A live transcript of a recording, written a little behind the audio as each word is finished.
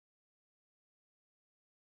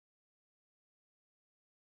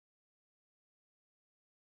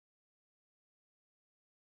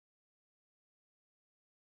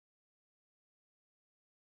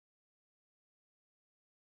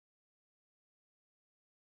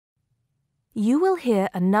You will hear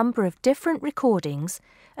a number of different recordings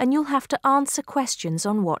and you'll have to answer questions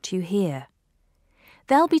on what you hear.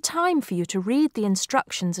 There'll be time for you to read the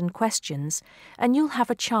instructions and questions and you'll have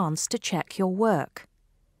a chance to check your work.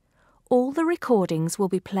 All the recordings will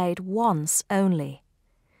be played once only.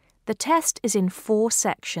 The test is in 4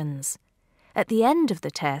 sections. At the end of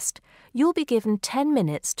the test, you'll be given 10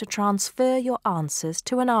 minutes to transfer your answers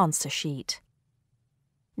to an answer sheet.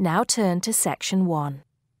 Now turn to Section 1.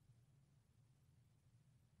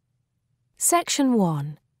 Section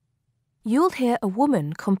 1. You'll hear a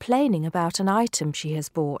woman complaining about an item she has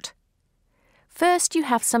bought. First, you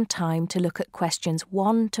have some time to look at questions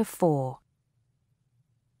 1 to 4.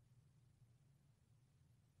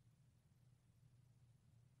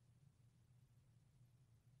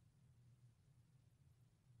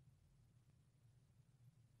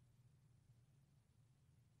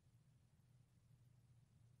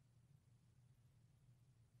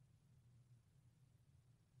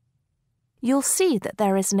 You'll see that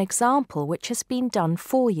there is an example which has been done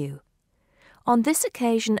for you. On this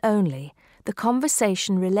occasion only, the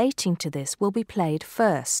conversation relating to this will be played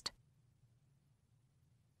first.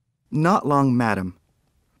 Not long, madam.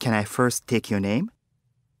 Can I first take your name?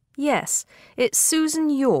 Yes, it's Susan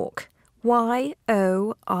Yorke, Y-O-R-K-E.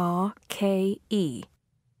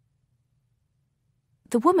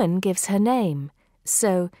 The woman gives her name,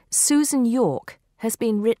 so Susan Yorke has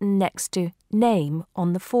been written next to name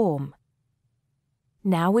on the form.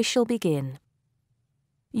 Now we shall begin.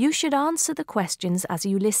 You should answer the questions as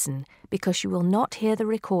you listen because you will not hear the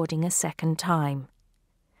recording a second time.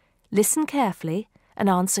 Listen carefully and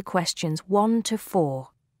answer questions 1 to 4.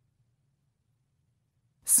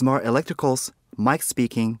 Smart Electricals, Mike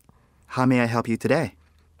speaking. How may I help you today?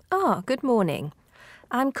 Good morning.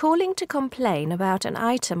 I'm calling to complain about an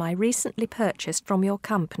item I recently purchased from your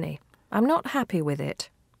company. I'm not happy with it.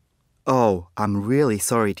 Oh, I'm really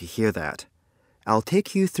sorry to hear that. I'll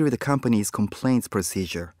take you through the company's complaints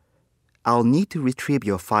procedure. I'll need to retrieve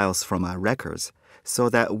your files from our records so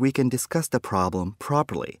that we can discuss the problem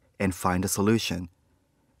properly and find a solution.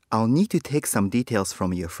 I'll need to take some details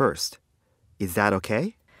from you first. Is that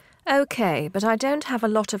okay? Okay, but I don't have a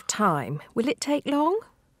lot of time. Will it take long?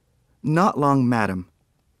 Not long, madam.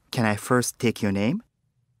 Can I first take your name?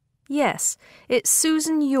 Yes, it's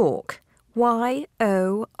Susan Yorke, Y-O-R-K-E.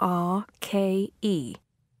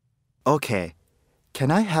 Okay. Can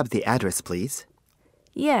I have the address, please?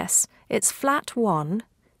 Yes, it's Flat 1,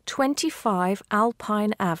 25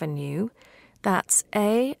 Alpine Avenue. That's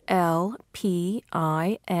A-L-P-I-N-E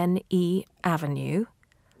Avenue,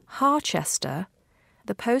 Harchester.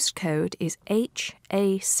 The postcode is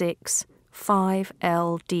HA6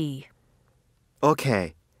 5LD.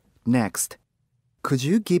 Okay. Next. Could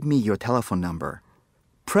you give me your telephone number?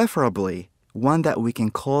 Preferably one that we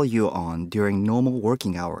can call you on during normal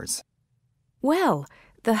working hours. Well,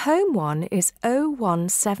 the home one is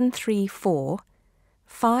 01734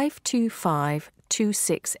 525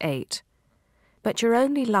 268. But you're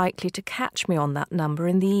only likely to catch me on that number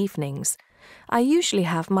in the evenings. I usually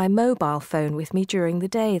have my mobile phone with me during the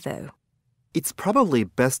day, though. It's probably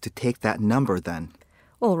best to take that number then.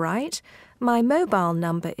 All right. My mobile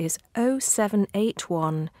number is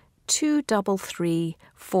 0781 233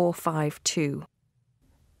 452.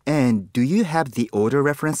 And do you have the order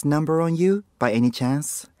reference number on you, by any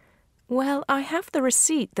chance? Well, I have the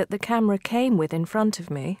receipt that the camera came with in front of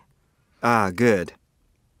me. Ah, good.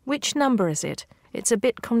 Which number is it? It's a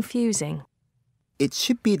bit confusing. It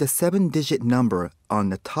should be the 7-digit number on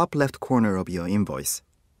the top left corner of your invoice.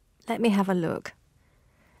 Let me have a look.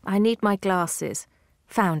 I need my glasses.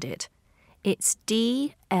 Found it. It's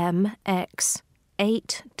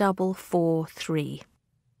DMX8443.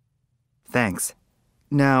 Thanks.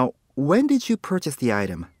 Now, when did you purchase the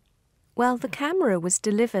item? Well, the camera was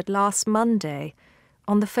delivered last Monday,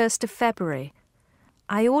 on the 1st of February.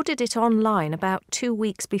 I ordered it online about 2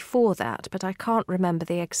 weeks before that, but I can't remember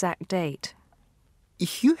the exact date.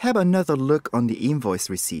 If you have another look on the invoice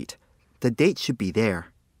receipt, the date should be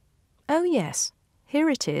there. Oh, yes. Here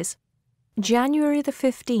it is. January the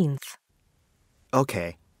 15th.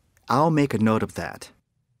 Okay, I'll make a note of that.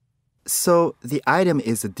 So, the item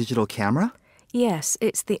is a digital camera? Yes,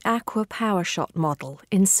 it's the Aqua PowerShot model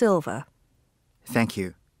in silver. Thank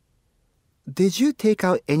you. Did you take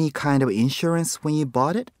out any kind of insurance when you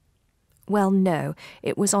bought it? Well, no,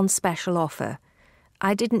 it was on special offer.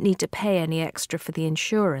 I didn't need to pay any extra for the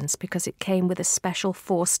insurance because it came with a special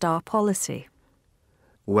 4-star policy.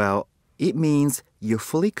 Well, it means you're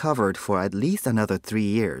fully covered for at least another 3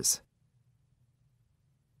 years.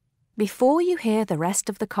 Before you hear the rest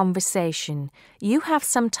of the conversation, you have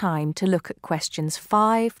some time to look at questions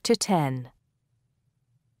 5 to 10.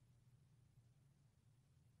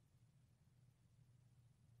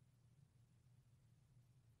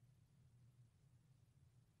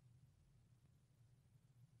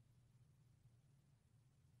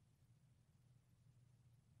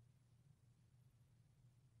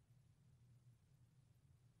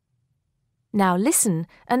 Now listen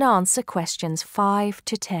and answer questions 5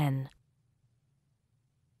 to 10.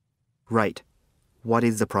 Right. What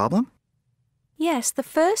is the problem? Yes, the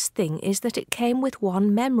first thing is that it came with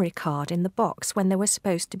one memory card in the box when there were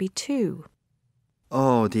supposed to be 2.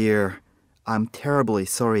 Oh dear. I'm terribly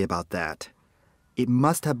sorry about that. It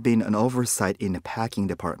must have been an oversight in the packing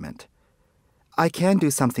department. I can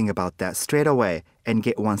do something about that straight away and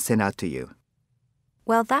get one sent out to you.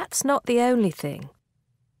 Well, that's not the only thing.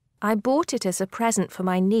 I bought it as a present for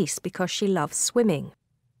my niece because she loves swimming.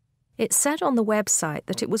 It said on the website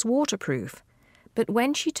that it was waterproof, but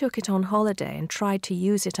when she took it on holiday and tried to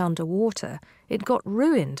use it underwater, it got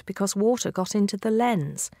ruined because water got into the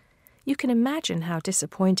lens. You can imagine how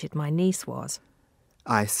disappointed my niece was.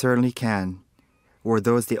 I certainly can. Were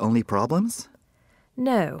those the only problems?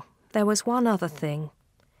 No, there was one other thing.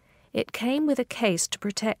 It came with a case to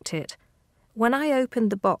protect it. When I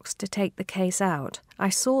opened the box to take the case out, I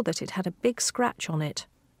saw that it had a big scratch on it.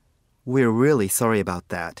 We're really sorry about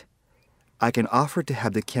that. I can offer to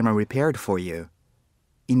have the camera repaired for you.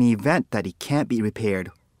 In the event that it can't be repaired,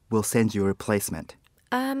 we'll send you a replacement.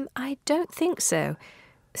 I don't think so.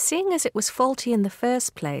 Seeing as it was faulty in the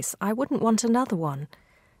first place, I wouldn't want another one.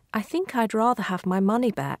 I think I'd rather have my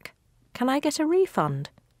money back. Can I get a refund?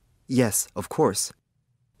 Yes, of course.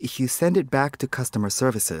 If you send it back to customer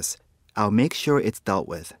services, I'll make sure it's dealt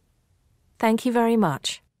with. Thank you very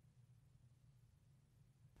much.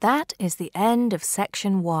 That is the end of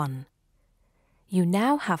section 1. You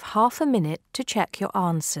now have half a minute to check your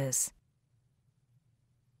answers.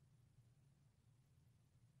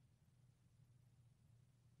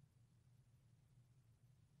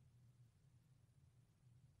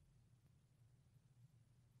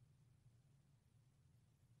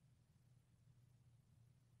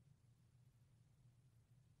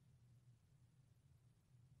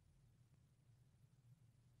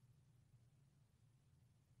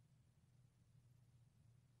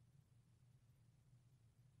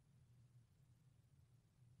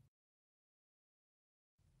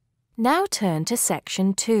 Now turn to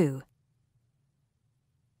Section 2.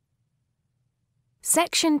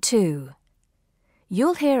 Section 2.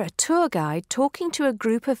 You'll hear a tour guide talking to a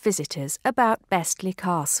group of visitors about Bestley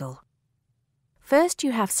Castle. First,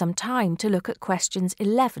 you have some time to look at questions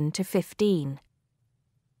 11 to 15.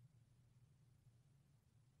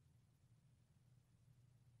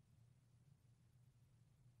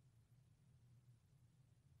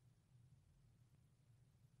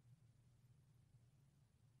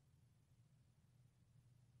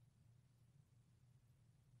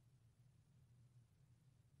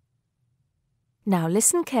 Now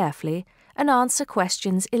listen carefully and answer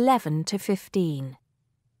questions 11 to 15.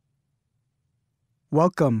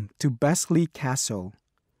 Welcome to Bestley Castle.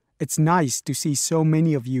 It's nice to see so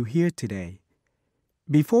many of you here today.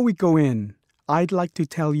 Before we go in, I'd like to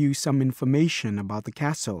tell you some information about the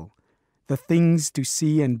castle, the things to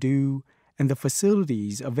see and do, and the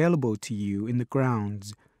facilities available to you in the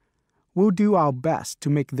grounds. We'll do our best to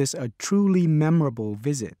make this a truly memorable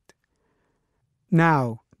visit.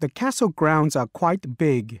 Now, the castle grounds are quite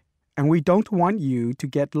big, and we don't want you to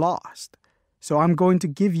get lost, so I'm going to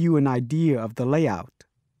give you an idea of the layout.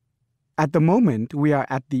 At the moment, we are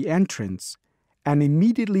at the entrance, and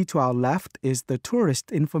immediately to our left is the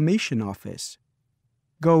Tourist Information Office.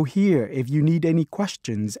 Go here if you need any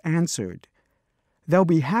questions answered. They'll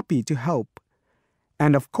be happy to help.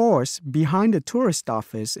 And of course, behind the tourist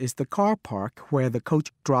office is the car park where the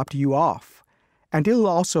coach dropped you off. And it'll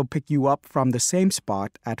also pick you up from the same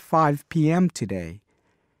spot at 5 p.m. today.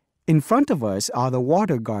 In front of us are the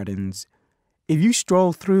water gardens. If you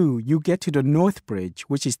stroll through, you get to the North Bridge,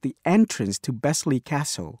 which is the entrance to Bestley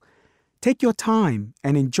Castle. Take your time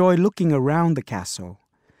and enjoy looking around the castle.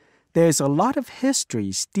 There's a lot of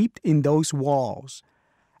history steeped in those walls.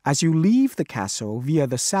 As you leave the castle via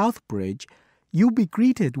the South Bridge, you'll be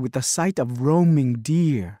greeted with the sight of roaming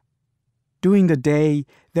deer. During the day,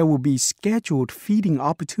 there will be scheduled feeding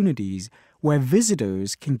opportunities where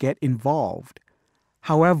visitors can get involved.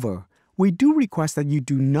 However, we do request that you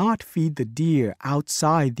do not feed the deer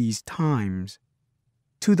outside these times.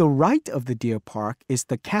 To the right of the deer park is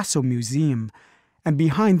the Castle Museum, and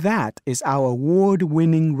behind that is our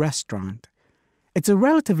award-winning restaurant. It's a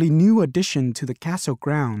relatively new addition to the castle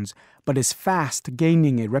grounds, but is fast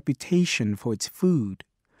gaining a reputation for its food.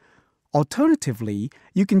 Alternatively,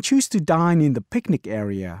 you can choose to dine in the picnic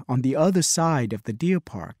area on the other side of the deer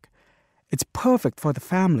park. It's perfect for the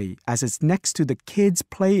family as it's next to the kids'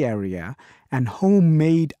 play area and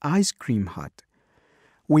homemade ice cream hut.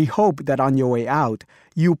 We hope that on your way out,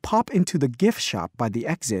 you pop into the gift shop by the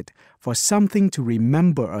exit for something to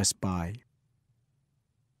remember us by.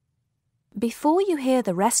 Before you hear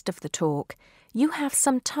the rest of the talk, you have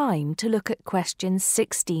some time to look at questions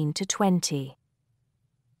 16 to 20.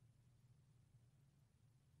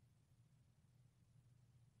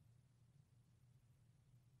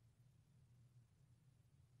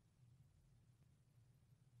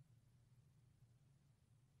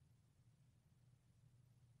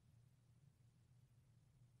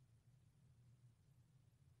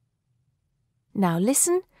 Now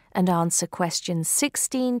listen and answer questions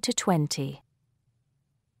 16 to 20.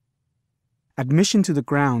 Admission to the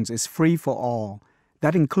grounds is free for all.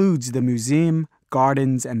 That includes the museum,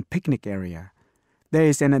 gardens, and picnic area. There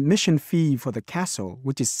is an admission fee for the castle,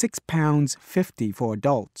 which is £6.50 for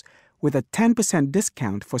adults, with a 10%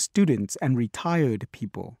 discount for students and retired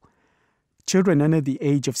people. Children under the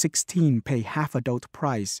age of 16 pay half adult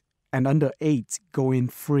price, and under 8 go in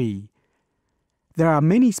free. There are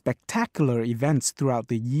many spectacular events throughout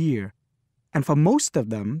the year, and for most of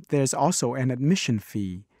them, there's also an admission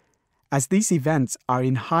fee. As these events are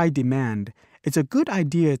in high demand, it's a good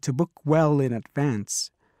idea to book well in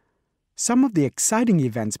advance. Some of the exciting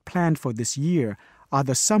events planned for this year are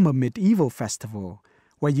the Summer Medieval Festival,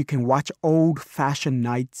 where you can watch old-fashioned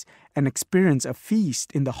nights and experience a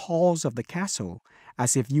feast in the halls of the castle,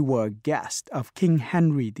 as if you were a guest of King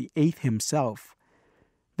Henry VIII himself.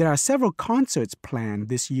 There are several concerts planned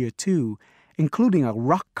this year too, including a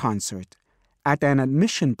rock concert at an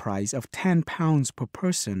admission price of £10 per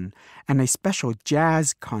person and a special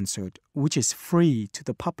jazz concert which is free to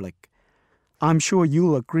the public. I'm sure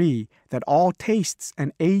you'll agree that all tastes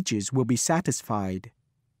and ages will be satisfied.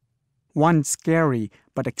 One scary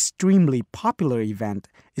but extremely popular event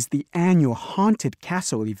is the annual Haunted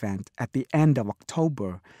Castle event at the end of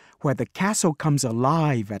October, where the castle comes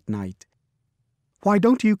alive at night. Why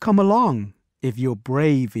don't you come along if you're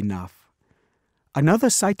brave enough?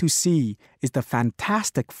 Another sight to see is the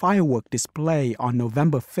fantastic firework display on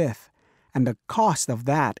November 5th, and the cost of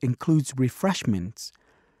that includes refreshments.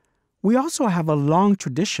 We also have a long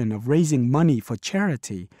tradition of raising money for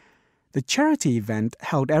charity. The charity event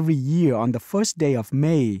held every year on the first day of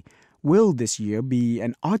May will this year be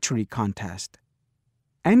an archery contest.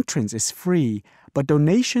 Entrance is free, but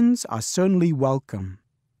donations are certainly welcome.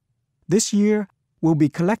 This year, we'll be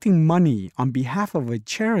collecting money on behalf of a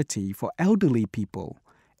charity for elderly people,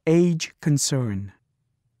 Age Concern.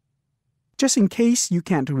 Just in case you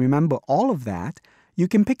can't remember all of that, you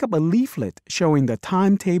can pick up a leaflet showing the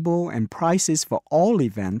timetable and prices for all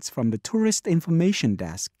events from the Tourist Information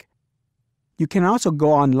Desk. You can also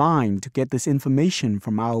go online to get this information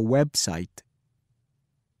from our website.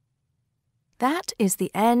 That is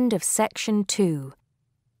the end of Section 2.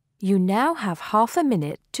 You now have half a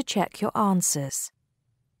minute to check your answers.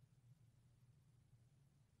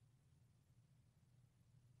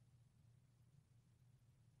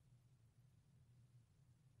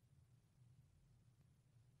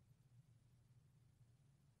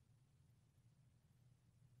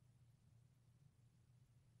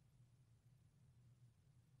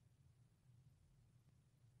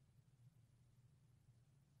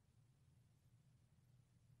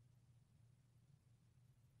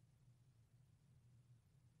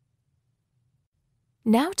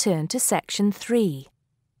 Now turn to Section 3.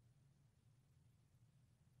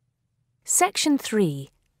 Section 3.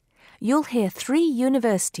 You'll hear 3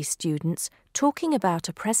 university students talking about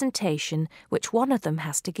a presentation which one of them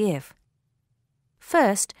has to give.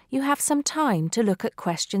 First, you have some time to look at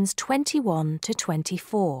questions 21 to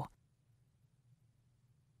 24.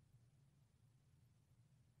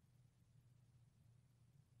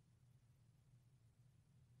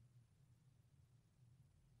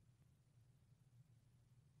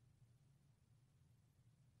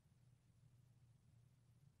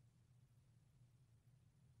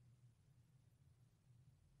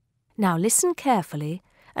 Now listen carefully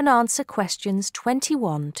and answer questions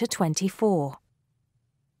 21 to 24.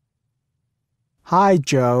 Hi,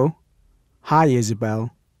 Joe. Hi, Isabel.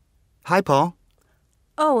 Hi, Paul.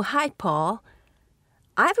 Oh, hi, Paul.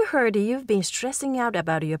 I've heard you've been stressing out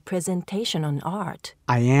about your presentation on art.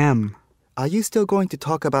 I am. Are you still going to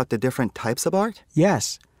talk about the different types of art?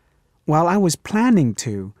 Yes. Well, I was planning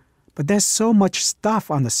to, but there's so much stuff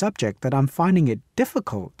on the subject that I'm finding it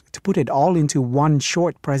difficult to put it all into one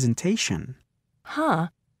short presentation. Huh.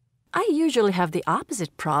 I usually have the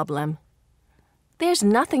opposite problem. There's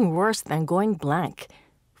nothing worse than going blank,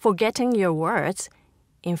 forgetting your words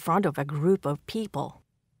in front of a group of people.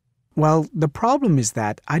 Well, the problem is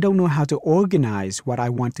that I don't know how to organize what I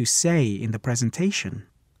want to say in the presentation.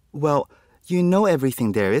 Well, you know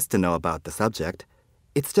everything there is to know about the subject.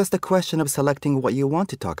 It's just a question of selecting what you want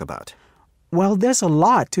to talk about. Well, there's a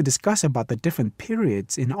lot to discuss about the different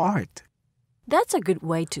periods in art. That's a good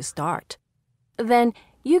way to start. Then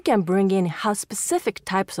you can bring in how specific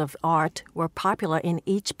types of art were popular in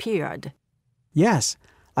each period. Yes,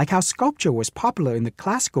 like how sculpture was popular in the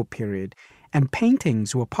classical period and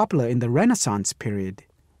paintings were popular in the Renaissance period.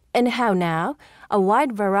 And how now a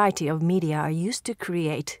wide variety of media are used to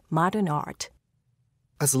create modern art.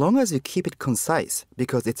 As long as you keep it concise,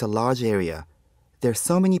 because it's a large area. There are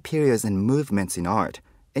so many periods and movements in art,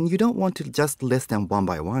 and you don't want to just list them one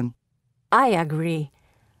by one. I agree.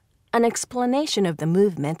 An explanation of the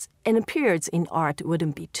movements and periods in art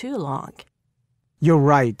wouldn't be too long. You're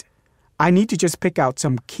right. I need to just pick out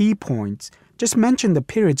some key points. Just mention the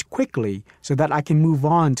periods quickly so that I can move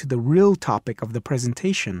on to the real topic of the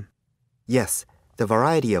presentation. Yes, the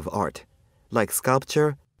variety of art, like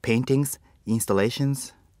sculpture, paintings,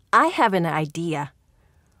 installations. I have an idea.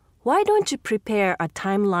 Why don't you prepare a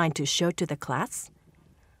timeline to show to the class?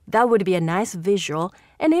 That would be a nice visual,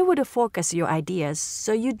 and it would focus your ideas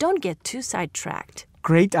so you don't get too sidetracked.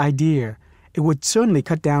 Great idea. It would certainly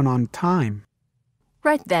cut down on time.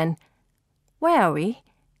 Right then. Where are we?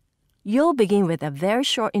 You'll begin with a very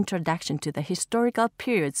short introduction to the historical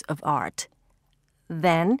periods of art.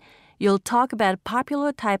 Then, you'll talk about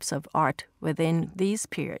popular types of art within these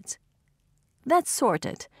periods. That's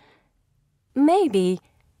sorted. Maybe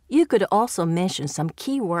you could also mention some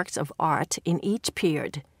key works of art in each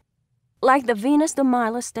period, like the Venus de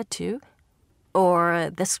Milo statue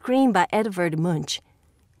or the Scream by Edvard Munch,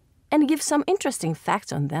 and give some interesting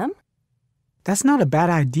facts on them. That's not a bad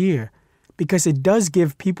idea, because it does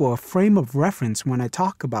give people a frame of reference when I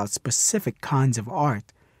talk about specific kinds of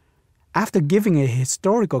art. After giving a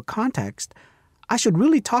historical context, I should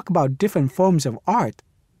really talk about different forms of art,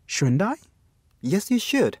 shouldn't I? Yes, you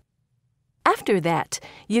should. After that,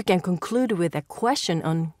 you can conclude with a question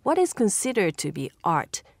on what is considered to be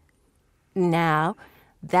art. Now,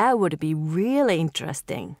 that would be really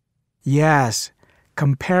interesting. Yes,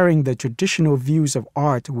 comparing the traditional views of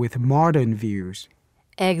art with modern views.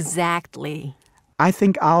 Exactly. I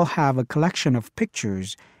think I'll have a collection of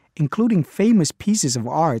pictures, including famous pieces of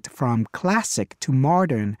art from classic to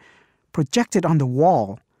modern, projected on the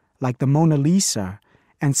wall, like the Mona Lisa,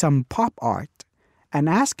 and some pop art, and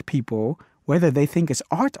ask people whether they think it's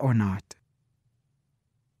art or not.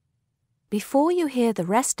 Before you hear the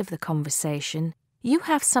rest of the conversation, you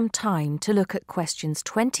have some time to look at questions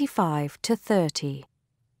 25 to 30.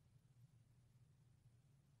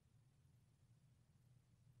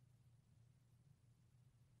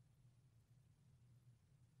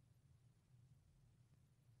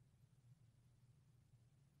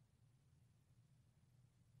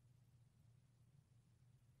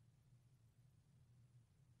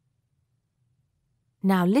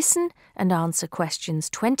 Now listen and answer questions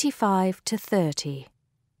 25 to 30.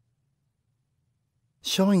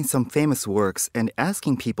 Showing some famous works and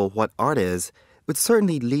asking people what art is would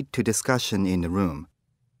certainly lead to discussion in the room.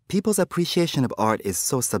 People's appreciation of art is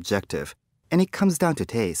so subjective, and it comes down to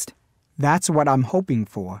taste. That's what I'm hoping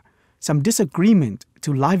for, some disagreement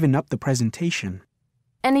to liven up the presentation.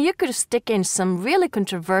 And you could stick in some really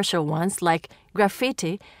controversial ones like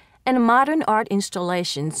graffiti and modern art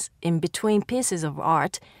installations in between pieces of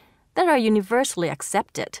art that are universally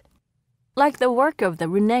accepted, like the work of the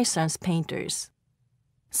Renaissance painters.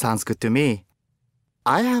 Sounds good to me.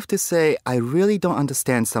 I have to say, I really don't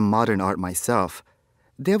understand some modern art myself.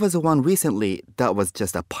 There was one recently that was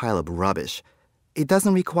just a pile of rubbish. It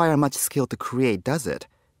doesn't require much skill to create, does it?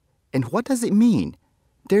 And what does it mean?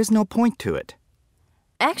 There's no point to it.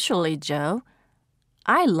 Actually, Joe,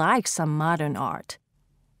 I like some modern art.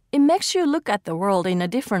 It makes you look at the world in a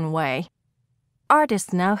different way.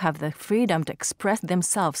 Artists now have the freedom to express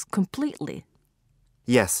themselves completely.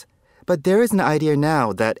 Yes, but there is an idea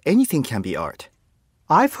now that anything can be art.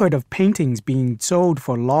 I've heard of paintings being sold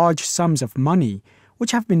for large sums of money,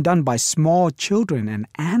 which have been done by small children and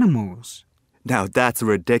animals. Now that's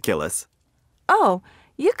ridiculous. Oh,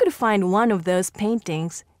 you could find one of those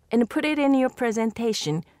paintings and put it in your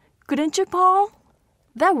presentation, couldn't you, Paul?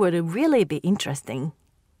 That would really be interesting.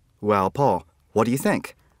 Well, Paul, what do you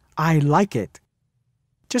think? I like it.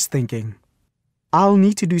 Just thinking. I'll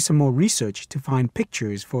need to do some more research to find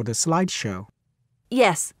pictures for the slideshow.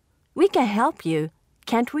 Yes, we can help you.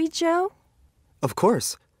 Can't we, Joe? Of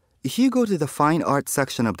course. If you go to the fine art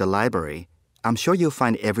section of the library, I'm sure you'll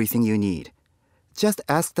find everything you need. Just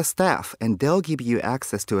ask the staff and they'll give you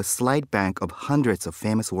access to a slide bank of hundreds of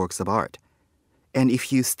famous works of art. And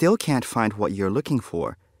if you still can't find what you're looking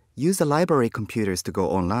for, use the library computers to go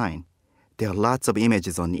online. There are lots of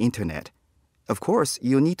images on the internet. Of course,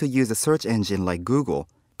 you'll need to use a search engine like Google,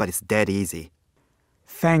 but it's dead easy.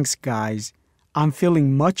 Thanks, guys. I'm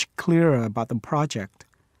feeling much clearer about the project.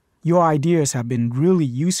 Your ideas have been really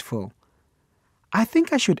useful. I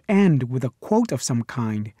think I should end with a quote of some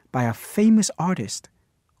kind by a famous artist.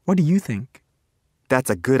 What do you think? That's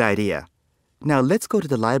a good idea. Now let's go to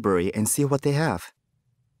the library and see what they have.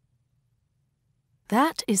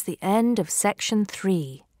 That is the end of section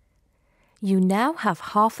 3. You now have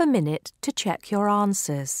half a minute to check your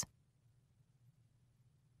answers.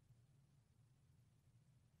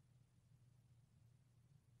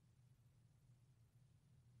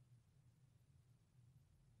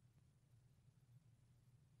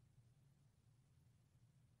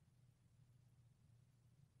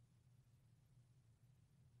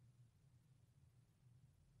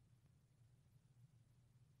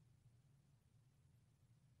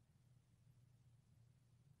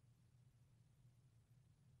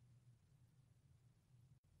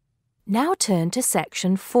 Now turn to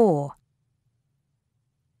section 4.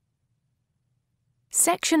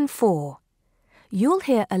 Section 4. You'll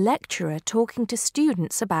hear a lecturer talking to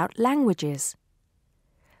students about languages.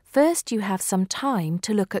 First, you have some time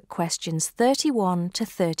to look at questions 31 to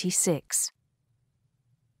 36.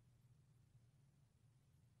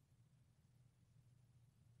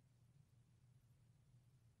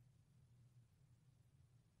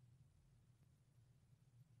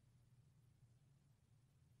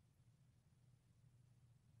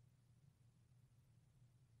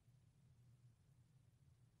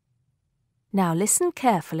 Now listen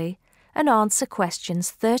carefully and answer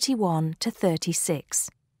questions 31 to 36.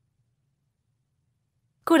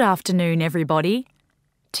 Good afternoon, everybody.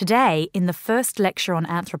 Today, in the first lecture on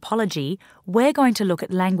anthropology, we're going to look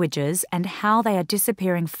at languages and how they are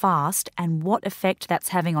disappearing fast and what effect that's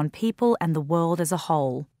having on people and the world as a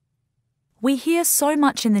whole. We hear so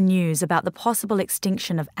much in the news about the possible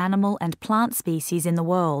extinction of animal and plant species in the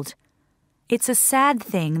world. It's a sad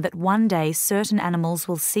thing that one day certain animals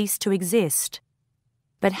will cease to exist.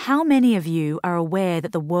 But how many of you are aware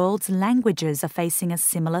that the world's languages are facing a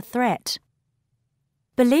similar threat?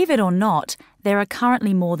 Believe it or not, there are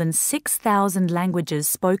currently more than 6,000 languages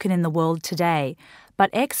spoken in the world today, but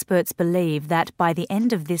experts believe that by the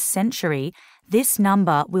end of this century, this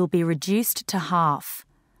number will be reduced to half.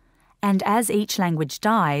 And as each language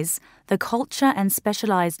dies, the culture and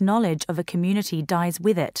specialized knowledge of a community dies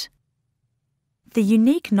with it. The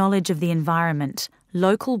unique knowledge of the environment,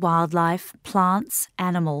 local wildlife, plants,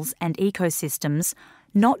 animals, and ecosystems,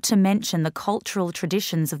 not to mention the cultural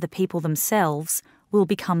traditions of the people themselves, will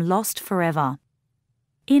become lost forever.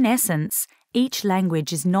 In essence, each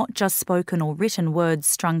language is not just spoken or written words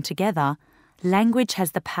strung together. Language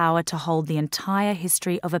has the power to hold the entire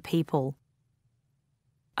history of a people.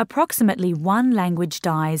 Approximately one language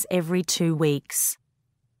dies every 2 weeks.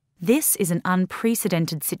 This is an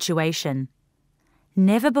unprecedented situation.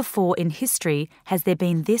 Never before in history has there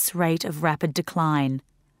been this rate of rapid decline.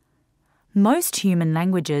 Most human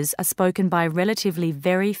languages are spoken by relatively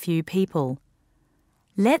very few people.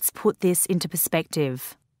 Let's put this into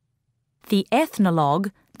perspective. The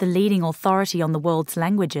Ethnologue, the leading authority on the world's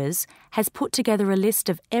languages, has put together a list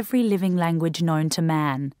of every living language known to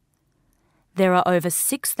man. There are over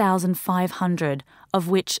 6,500, of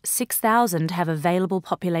which 6,000 have available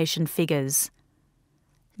population figures.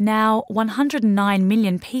 Now, 109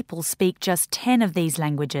 million people speak just 10 of these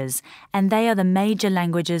languages, and they are the major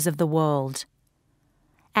languages of the world.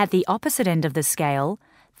 At the opposite end of the scale,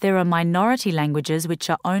 there are minority languages which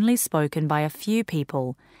are only spoken by a few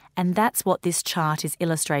people, and that's what this chart is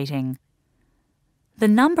illustrating. The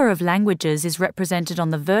number of languages is represented on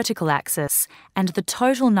the vertical axis, and the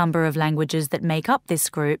total number of languages that make up this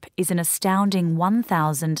group is an astounding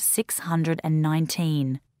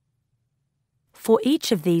 1,619. For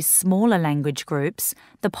each of these smaller language groups,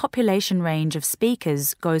 the population range of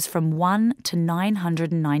speakers goes from 1 to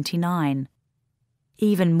 999.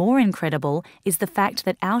 Even more incredible is the fact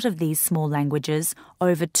that out of these small languages,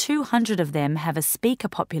 over 200 of them have a speaker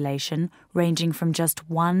population ranging from just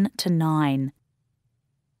 1 to 9.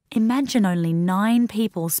 Imagine only 9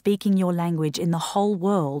 people speaking your language in the whole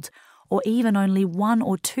world, or even only 1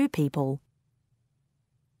 or 2 people.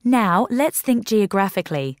 Now, let's think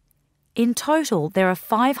geographically. In total, there are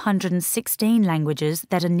 516 languages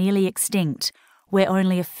that are nearly extinct, where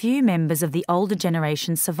only a few members of the older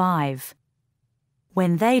generation survive.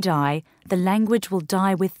 When they die, the language will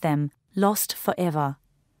die with them, lost forever.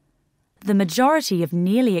 The majority of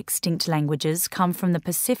nearly extinct languages come from the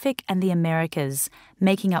Pacific and the Americas,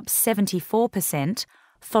 making up 74%,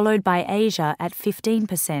 followed by Asia at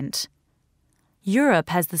 15%. Europe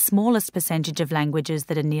has the smallest percentage of languages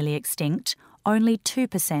that are nearly extinct, only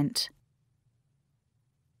 2%.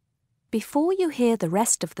 Before you hear the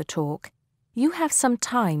rest of the talk, You have some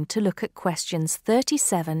time to look at questions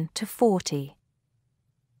 37 to 40.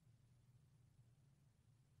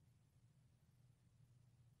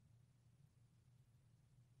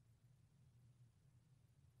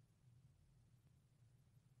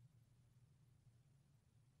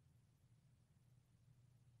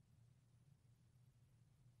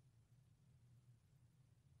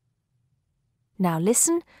 Now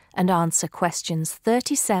listen and answer questions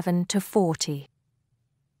 37 to 40.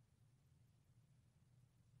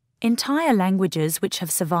 Entire languages which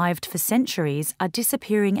have survived for centuries are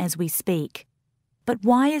disappearing as we speak. But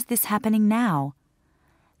why is this happening now?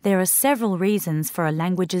 There are several reasons for a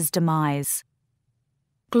language's demise.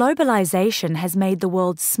 Globalization has made the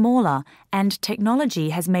world smaller, and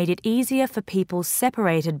technology has made it easier for people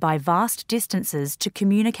separated by vast distances to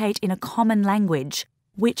communicate in a common language,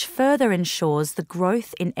 which further ensures the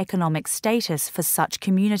growth in economic status for such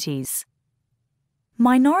communities.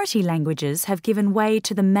 Minority languages have given way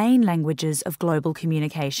to the main languages of global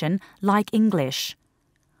communication, like English.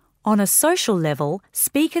 On a social level,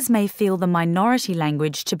 speakers may feel the minority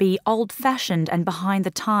language to be old-fashioned and behind the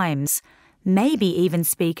times. Maybe even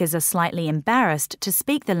speakers are slightly embarrassed to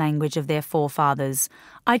speak the language of their forefathers,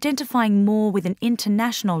 identifying more with an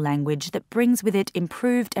international language that brings with it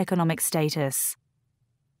improved economic status.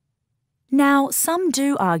 Now, some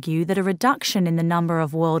do argue that a reduction in the number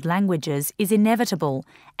of world languages is inevitable,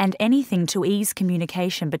 and anything to ease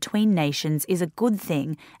communication between nations is a good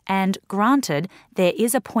thing, and granted, there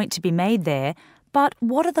is a point to be made there, but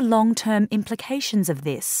what are the long-term implications of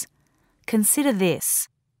this? Consider this.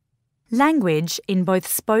 Language, in both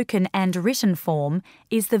spoken and written form,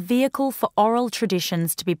 is the vehicle for oral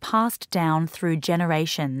traditions to be passed down through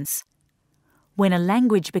generations. When a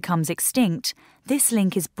language becomes extinct, this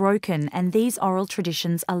link is broken and these oral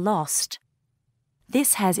traditions are lost.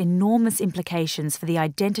 This has enormous implications for the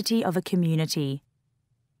identity of a community.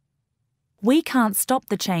 We can't stop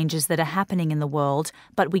the changes that are happening in the world,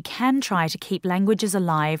 but we can try to keep languages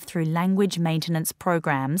alive through language maintenance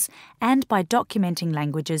programs and by documenting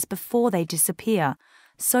languages before they disappear,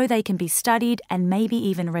 so they can be studied and maybe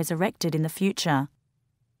even resurrected in the future.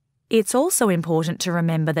 It's also important to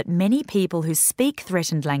remember that many people who speak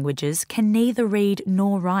threatened languages can neither read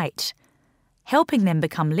nor write. Helping them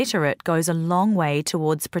become literate goes a long way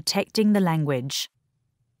towards protecting the language.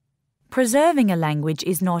 Preserving a language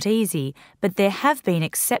is not easy, but there have been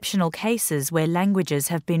exceptional cases where languages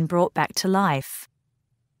have been brought back to life.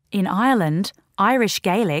 In Ireland, Irish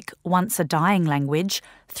Gaelic, once a dying language,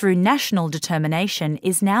 through national determination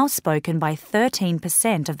is now spoken by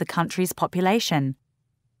 13% of the country's population.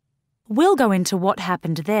 We'll go into what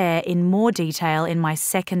happened there in more detail in my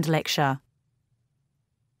second lecture.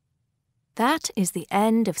 That is the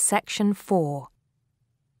end of section 4.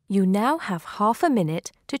 You now have half a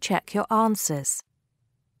minute to check your answers.